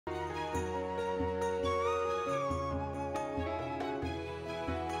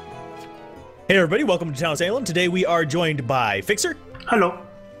Hey everybody, welcome to Town of Salem. Today we are joined by Fixer. Hello.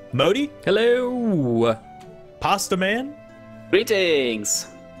 Modi. Hello. Pasta Man. Greetings.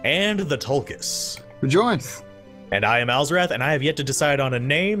 And the Tulkus. Rejoice. And I am Alzrath, and I have yet to decide on a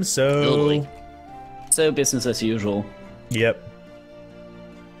name, so... Totally. So business as usual. Yep.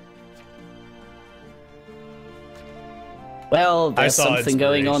 Well, there's saw something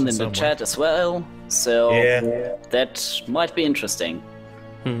going on in the somewhere. chat as well, so Yeah. that might be interesting.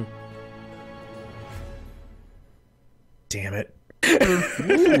 Damn it.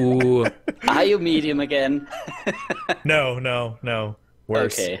 Ooh. Are you medium again? No.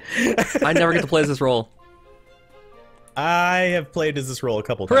 Worse. Okay. I never get to play as this role. I have played as this role a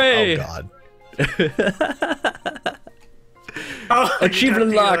couple Hooray! times. Oh god. Oh, Achievement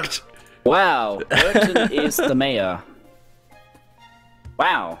you got unlocked. Wow, Burton is the mayor.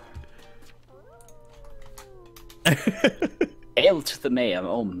 Wow. Hail to the mayor,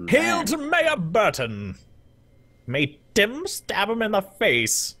 oh man. Hail to Mayor Burton! May Tim stab him in the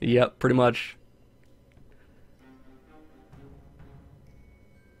face. Yep, pretty much.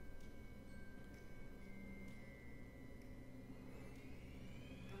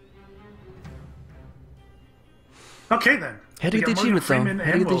 Okay then. How do We you get got the Morgan achievement, though? Freeman How do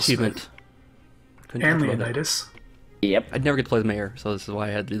you and get the Will Smith. achievement? Couldn't And talk about that. Leonidas. Yep. I'd never get to play as mayor, so this is why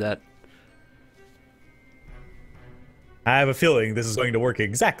I had to do that. I have a feeling this is going to work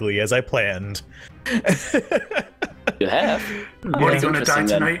exactly as I planned. You have? Are you that's gonna die interesting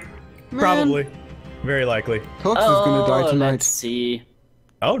then. tonight? Probably. Very likely. Tux is gonna die Oh, tonight. let's see.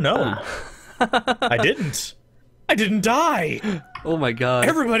 Oh no. I didn't. I didn't die. Oh my god.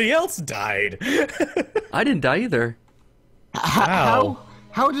 Everybody else died. I didn't die either. Wow.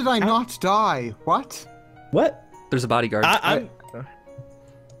 How did I not die? What? What? There's a bodyguard. I'm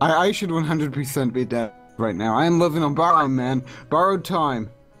I should 100% be dead right now. I am living on borrowed, man. Borrowed time.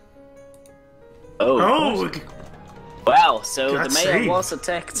 Oh, Oh, wow, so Got the mayor saved. was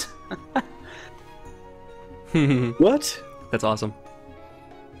attacked. what? That's awesome.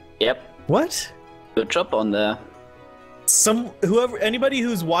 Yep, What? good job on there. Anybody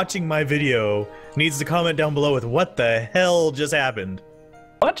who's watching my video needs to comment down below with what the hell just happened.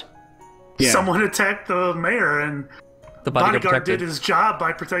 What? Yeah. someone attacked the mayor, and The bodyguard bodyguard protected. did his job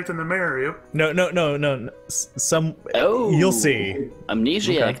by protecting the mayor. Yep. No. Some. Oh. You'll see.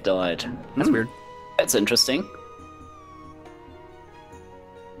 Amnesiac Okay. died. That's weird. That's interesting.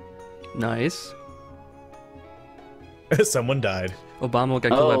 Nice. Someone died. Obama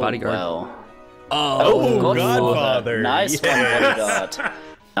got killed by a bodyguard. Well. Oh, Godfather. Nice Yes. one, bodyguard.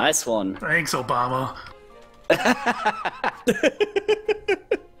 Nice one. Thanks, Obama.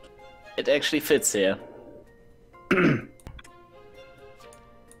 It actually fits here.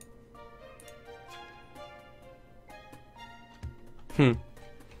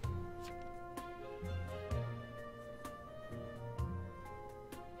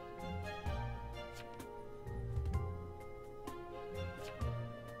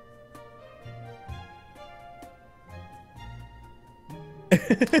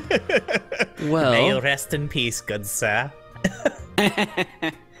 Well, May you rest in peace, good sir.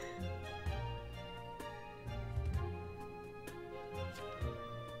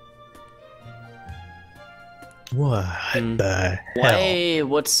 What the hell? Why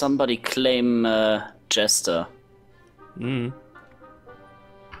would somebody claim Jester?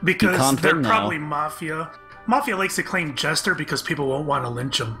 Because can't they're win now. probably mafia. Mafia likes to claim Jester because people won't want to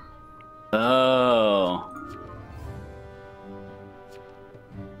lynch him. Oh.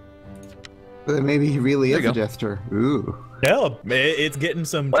 But maybe he really is you a go. jester. Ooh. No, it's getting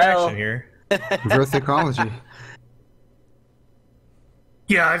some Well- traction here. Reverse psychology.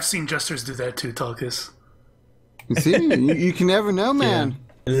 Yeah, I've seen Jesters do that too, Tulkus. You see? you can never know, man.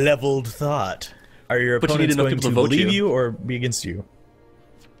 Leveled thought. Are your But you need opponents enough going people to to vote believe you. you or be against you?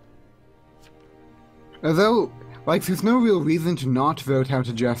 Although, like, there's no real reason to not vote out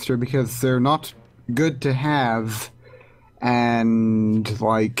a jester because they're not good to have, and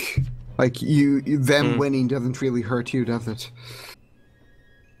them winning doesn't really hurt you, does it?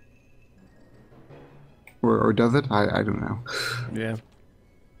 Or does it? I don't know. yeah.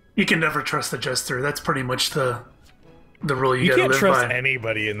 You can never trust the Jester. That's pretty much the rule you, You gotta can't live trust by.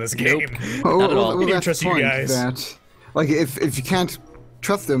 anybody in this Nope. game. Oh, Not at all. well, We didn't that's trust the you point, guys. that, like, if you can't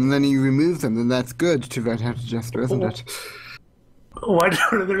trust them, then you remove them, then that's good to vote out a jester, isn't it? Why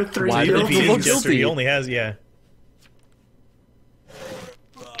are there three Why Even do if people he vote is Jester, guilty? he only has, yeah.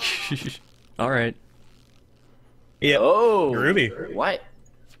 All right. Yeah. Oh. Ruby. Why?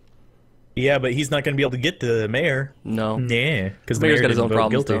 Yeah, but he's not going to be able to get the mayor. No. Yeah, because the Mayor's mayor got his didn't own vote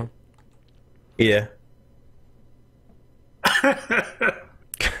problems, guilty. though. Yeah.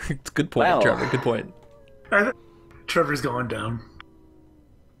 Good point, Well. Trevor. Good point. Trevor's going down.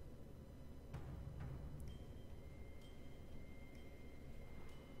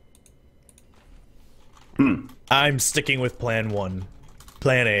 I'm sticking with plan 1.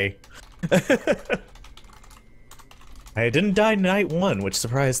 Plan A. I didn't die night 1, which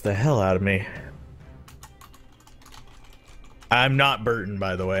surprised the hell out of me. I'm not Burton,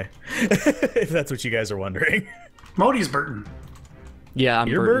 by the way. If that's what you guys are wondering. Modi's Burton. Yeah, I'm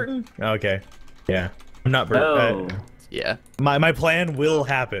You're Burton. Burton? Okay. Yeah. I'm not Burton. Oh. Yeah. My plan will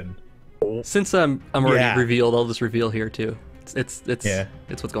happen. Since I'm already Yeah. revealed, I'll just reveal here too. It's Yeah.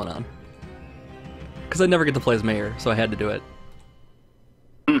 it's what's going on. Because I never get to play as mayor, so I had to do it.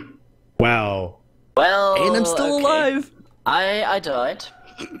 Wow. Well, And I'm still okay. alive. I died.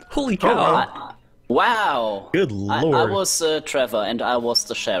 Holy cow! wow. Wow. Good I lord. was Trevor, and I was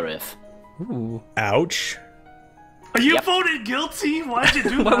the sheriff. Ooh. Ouch. You Yep. voted guilty? Why'd you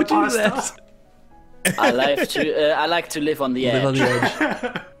do Why that, would you do pasta? that? I like to live on the edge. Live on the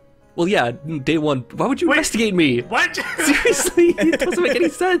edge. Well, yeah, day 1. Why would you investigate me? Why'd you? Seriously, it doesn't make any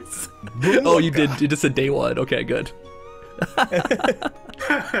sense. Oh, you did. You just said day 1. Okay, good.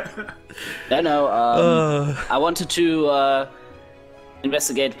 No, I wanted to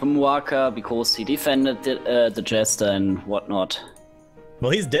investigate Pamuaka because he defended the jester and whatnot.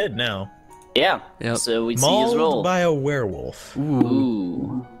 Well, he's dead now. Yeah, Yep. so we see his Mauled role. by a werewolf.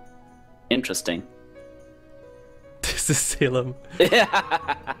 Ooh. Interesting. This is Salem.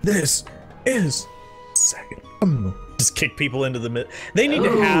 This is second. Just kick people into the mid. They need to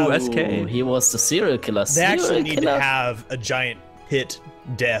Ooh, have. SK. He was the serial killer. They actually Serial need killer. to have a giant pit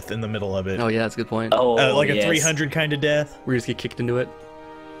death in the middle of it. Oh yeah, that's a good point. Oh, Like a yes. 300 kind of death. We just get kicked into it.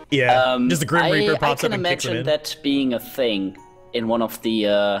 Yeah. Just the Grim Reaper I pops can up and kicks him imagine in. that being a thing in one of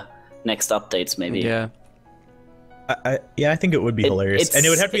the next updates, maybe. Yeah. Yeah, I think it would be hilarious. it's- And it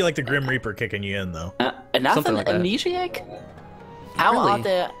would have to be like the Grim Reaper kicking you in, though. Another Something like that. amnesiac? How Really? are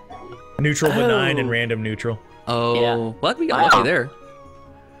there? Neutral, benign, and Oh. random neutral. Oh, Yeah. what? We got Wow. lucky there.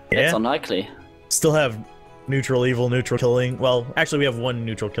 That's Yeah. unlikely. Still have neutral evil, neutral killing. Well, actually, we have one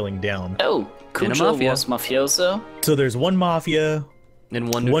neutral killing down. Oh, And a Cujo mafia. was mafioso. So there's one mafia, And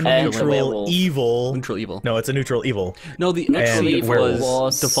one one neutral. And a neutral werewolf. evil. Neutral evil. No, it's a neutral evil. No, the Neutral XE evil was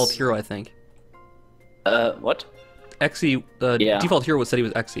was- default hero, I think. What? XE, Yeah. default hero said he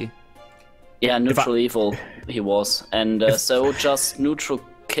was XE. Yeah, neutral evil he was. And so just neutral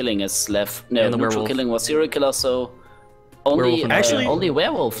killing is left. No, And the neutral werewolf. killing was serial killer, so Werewolf only, and Actually- only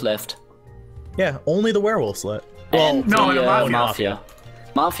werewolf left. Yeah, only the werewolves left. Well, And no, the, and a mafia. mafia.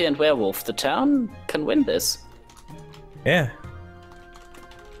 Mafia and werewolf. The town can win this. yeah.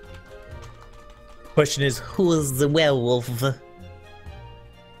 Question is, who is the werewolf?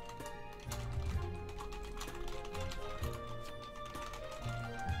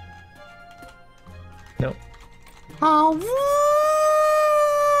 No.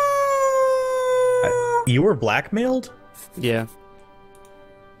 You were blackmailed? Yeah.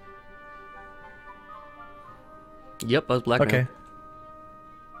 Yep, I was black. Okay.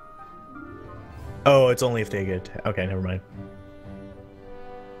 Oh, it's only if they get. Okay, never mind.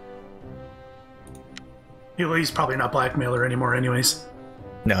 He's probably not blackmailer anymore, anyways.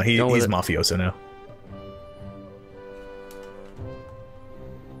 No, Go with he's it. mafioso now.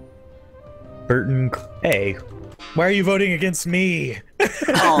 Burton. Hey, why are you voting against me?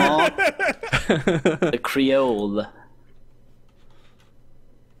 Aww. The Creole.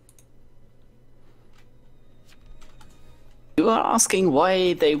 You are asking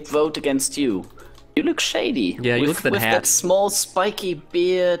why they vote against you. You look shady. Yeah, you with, look at that with hat. that small spiky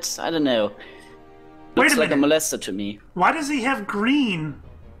beard. I don't know. Wait Looks a like a minute. molester to me. Why does he have green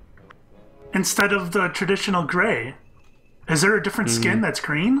instead of the traditional gray? Is there a different skin that's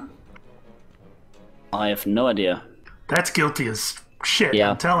green? I have no idea. That's guilty as shit,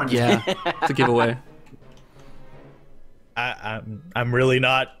 Yeah. I'm telling you. Yeah, it's a giveaway. I'm really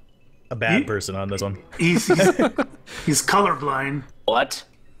not a bad person on this one. He's colorblind. What?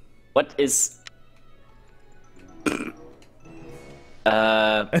 What is...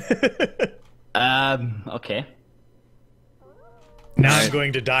 okay. Now I'm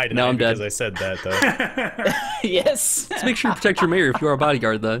going to die tonight Now I'm dead. because I said that, though. Yes. Let's make sure you protect your mayor if you are a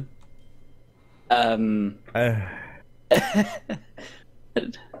bodyguard, then. Um...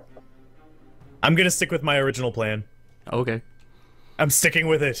 I'm gonna stick with my original plan. Okay. I'm sticking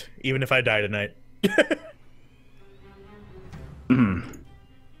with it, even if I die tonight.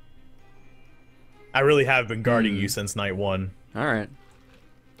 I really have been guarding you since night one. All right.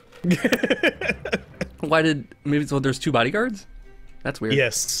 Why did maybe so? There's two bodyguards. That's weird.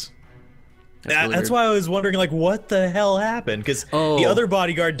 Yes. really That's weird. why I was wondering, like, what the hell happened? Because the other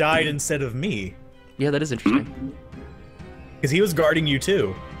bodyguard died instead of me. Yeah, that is interesting. Because he was guarding you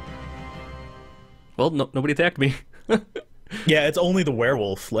too. Well, nobody attacked me. Yeah, it's only the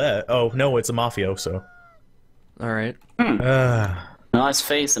werewolf. Oh, no, it's a mafioso. All right. Nice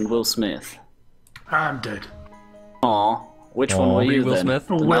face and Will Smith. I'm dead. Aw, which one were you Will then? Smith?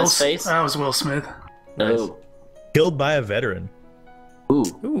 The Will nice face? That was Will Smith. Oh. Killed by a veteran. Ooh.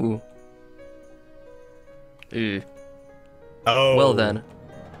 Ooh. Ew. Oh. Well then.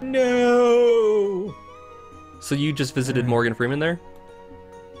 No. So you just visited Morgan Freeman there?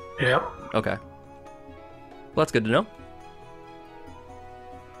 Yep. Okay. Well, that's good to know.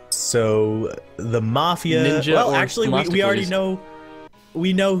 So the mafia. Ninja well, or actually, we already Themistocles? know.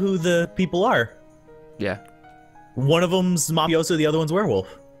 We know who the people are. Yeah. One of them's mafioso, the other one's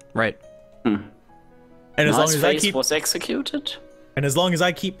werewolf. Right. And as long Nice as I face keep was executed? and as long as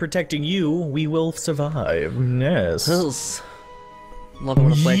I keep protecting you, we will survive. Yes. Hells. Love it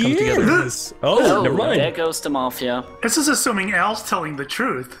when a plan comes together. Yes. Oh, never mind. There goes the mafia. This is assuming Al's telling the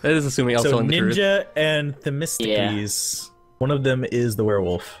truth. That is assuming I was So telling the truth. Ninja and Themistocles. One of them is the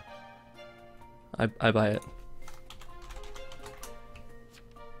werewolf. I buy it.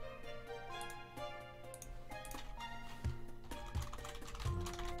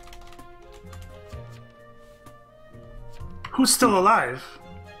 Who's still alive?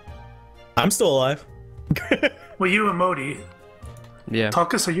 I'm still alive. Well, you and Modi. Yeah.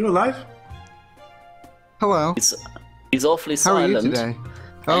 Talkus, are you alive? Hello. He's awfully How are you silent. today?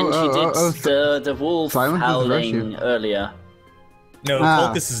 And he did the wolf silent is a howling virtue. earlier. No,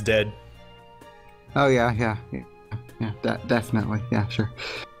 Ah. Tulkas is dead. Oh yeah, definitely. Yeah, sure.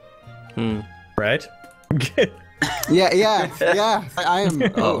 Right? Yeah. I am.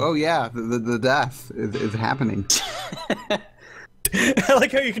 Oh yeah. The death is happening. I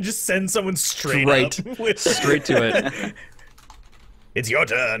like how you can just send someone straight Right. up. With... Straight to it. It's your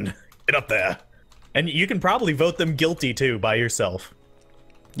turn. Get up there. And you can probably vote them guilty too by yourself.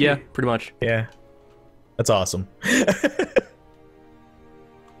 Yeah, pretty much. Yeah. That's awesome.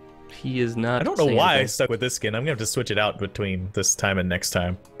 He is not. I don't know saying why I anything. stuck with this skin. I'm gonna have to switch it out between this time and next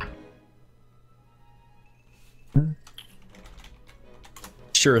time.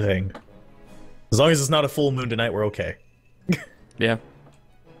 Sure thing. As long as it's not a full moon tonight, we're okay. Yeah.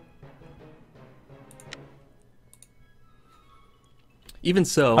 Even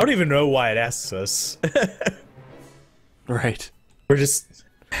so. I don't even know why it asks us. Right. we're just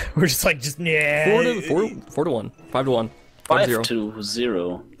like, yeah. 4 to 1. 5 to 1. 5 0. to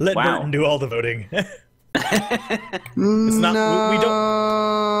 0. Let wow. Burton do all the voting. It's not. We don't.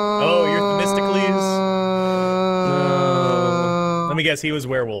 Oh, you're Themistocles. Let me guess. He was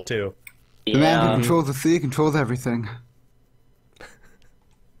werewolf too. The man who Yeah. controls the sea controls everything.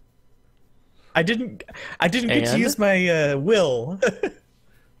 I didn't get to And? use my will.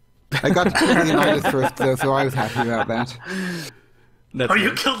 I got to kill Leonidas first, though, so I was happy about that. That's Oh, you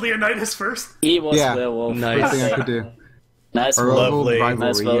good. killed Leonidas first? He was Yeah. werewolf. Nice. First thing I could do. Nice Or a vote. whole Lovely. rivalry,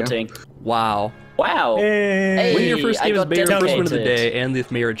 Nice yeah. voting. Wow. Wow. Hey. Winning your first I game as got mayor, first win of the dedicated. day, and the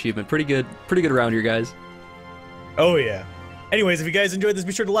mayor achievement. Pretty good around here, guys. Oh yeah. Anyways, if you guys enjoyed this,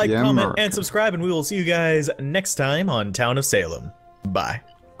 be sure to like, Yeah, comment, America. and subscribe, and we will see you guys next time on Town of Salem. Bye.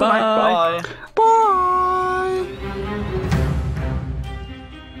 Bye. Bye.